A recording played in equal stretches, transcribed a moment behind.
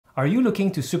Are you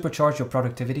looking to supercharge your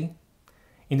productivity?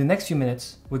 In the next few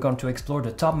minutes, we're going to explore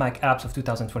the top Mac apps of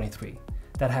 2023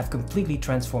 that have completely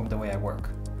transformed the way I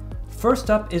work. First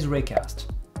up is Raycast.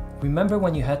 Remember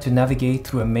when you had to navigate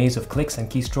through a maze of clicks and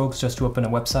keystrokes just to open a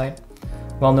website?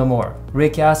 Well, no more.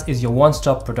 Raycast is your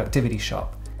one-stop productivity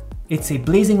shop. It's a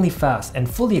blazingly fast and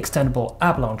fully extendable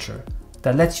app launcher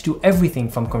that lets you do everything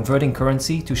from converting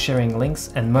currency to sharing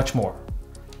links and much more.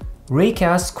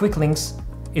 Raycast's Quick Links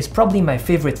is probably my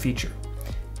favorite feature.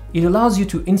 It allows you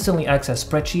to instantly access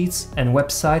spreadsheets and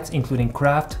websites including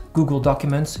Craft, Google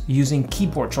Documents using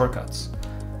keyboard shortcuts.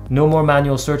 No more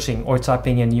manual searching or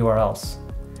typing in URLs.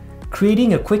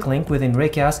 Creating a quick link within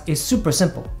Raycast is super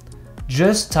simple.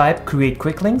 Just type Create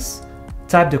Quick Links,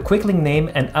 type the quick link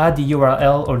name and add the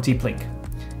URL or deep link.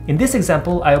 In this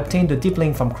example, I obtained the deep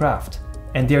link from Craft.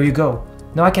 And there you go.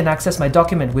 Now I can access my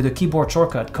document with a keyboard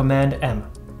shortcut, Command M.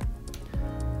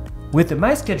 With the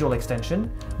My Schedule extension,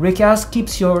 Raycast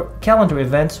keeps your calendar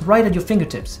events right at your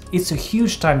fingertips. It's a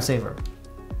huge time saver.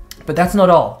 But that's not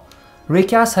all.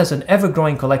 Raycast has an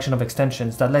ever-growing collection of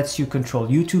extensions that lets you control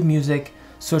YouTube Music,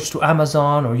 search through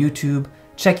Amazon or YouTube,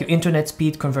 check your internet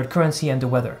speed, convert currency, and the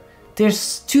weather.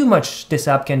 There's too much this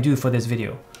app can do for this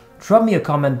video. Drop me a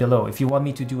comment below if you want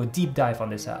me to do a deep dive on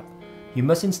this app. You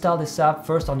must install this app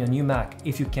first on your new Mac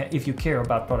if you care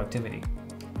about productivity.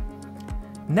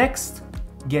 Next,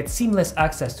 get seamless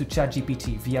access to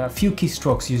ChatGPT via a few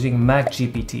keystrokes using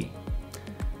MacGPT.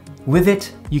 With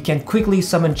it, you can quickly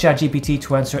summon ChatGPT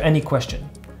to answer any question.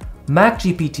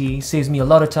 MacGPT saves me a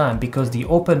lot of time because the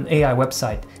OpenAI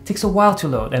website takes a while to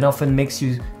load and often makes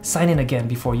you sign in again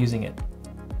before using it.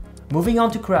 Moving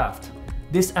on to Craft.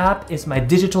 This app is my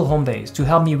digital home base to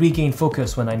help me regain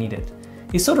focus when I need it.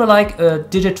 It's sort of like a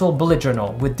digital bullet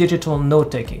journal with digital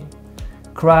note-taking.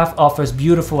 Craft offers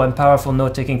beautiful and powerful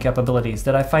note-taking capabilities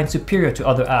that I find superior to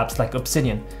other apps like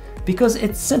Obsidian because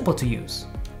it's simple to use.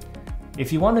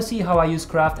 If you want to see how I use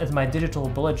Craft as my digital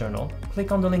bullet journal,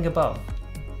 click on the link above.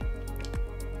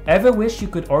 Ever wish you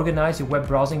could organize your web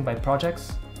browsing by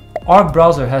projects? Arc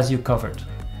Browser has you covered.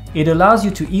 It allows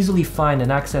you to easily find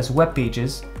and access web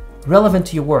pages relevant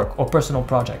to your work or personal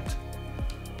project.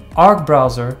 Arc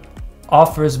Browser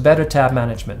offers better tab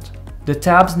management. The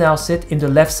tabs now sit in the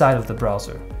left side of the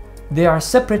browser. They are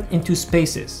separate into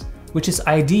spaces, which is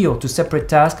ideal to separate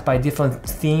tasks by different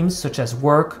themes such as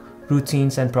work,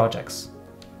 routines, and projects.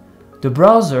 The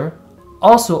browser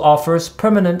also offers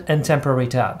permanent and temporary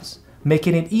tabs,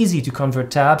 making it easy to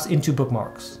convert tabs into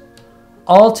bookmarks.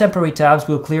 All temporary tabs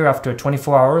will clear after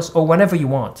 24 hours or whenever you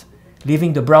want,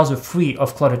 leaving the browser free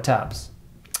of cluttered tabs.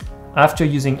 After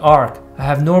using Arc, I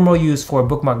have no more use for a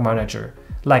bookmark manager,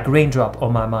 like Raindrop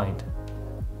or My Mind.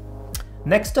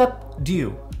 Next up,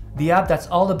 Due, the app that's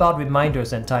all about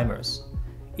reminders and timers.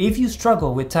 If you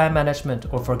struggle with time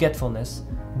management or forgetfulness,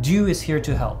 Due is here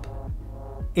to help.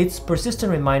 Its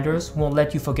persistent reminders won't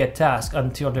let you forget tasks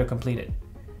until they're completed.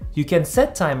 You can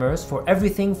set timers for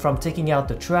everything from taking out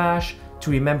the trash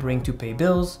to remembering to pay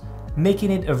bills,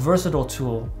 making it a versatile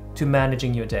tool to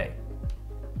managing your day.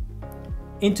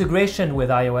 Integration with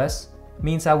iOS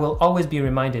means I will always be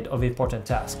reminded of important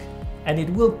tasks, and it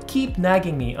will keep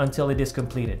nagging me until it is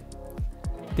completed.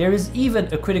 There is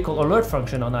even a critical alert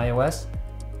function on iOS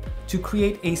to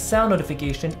create a sound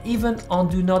notification even on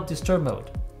Do Not Disturb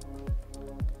mode.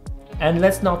 And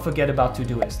let's not forget about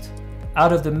Todoist.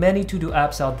 Out of the many to-do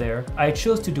apps out there, I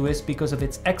chose Todoist because of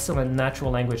its excellent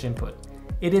natural language input.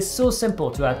 It is so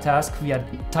simple to add tasks via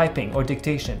typing or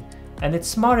dictation, and it's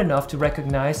smart enough to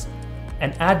recognize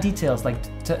and add details like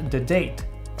the date,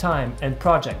 time, and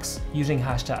projects using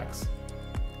hashtags.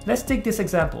 Let's take this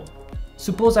example.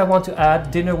 Suppose I want to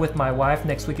add dinner with my wife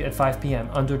next week at 5 p.m.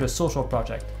 under the social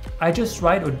project. I just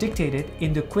write or dictate it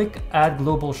in the quick Add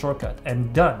Global shortcut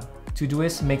and done.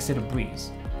 Todoist makes it a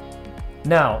breeze.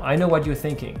 Now, I know what you're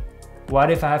thinking.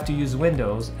 What if I have to use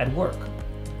Windows at work?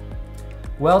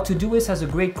 Well, Todoist has a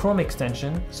great Chrome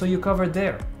extension, so you're covered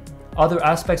there. Other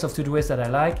aspects of Todoist that I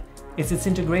like is its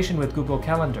integration with Google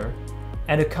Calendar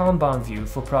and a Kanban view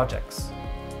for projects.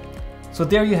 So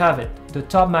there you have it, the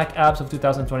top Mac apps of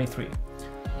 2023.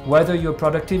 Whether you're a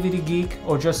productivity geek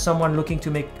or just someone looking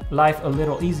to make life a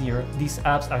little easier, these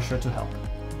apps are sure to help.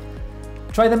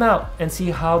 Try them out and see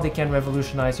how they can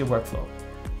revolutionize your workflow.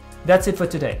 That's it for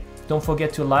today. Don't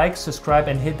forget to like, subscribe,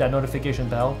 and hit that notification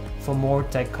bell for more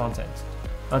tech content.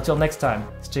 Until next time,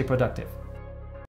 stay productive.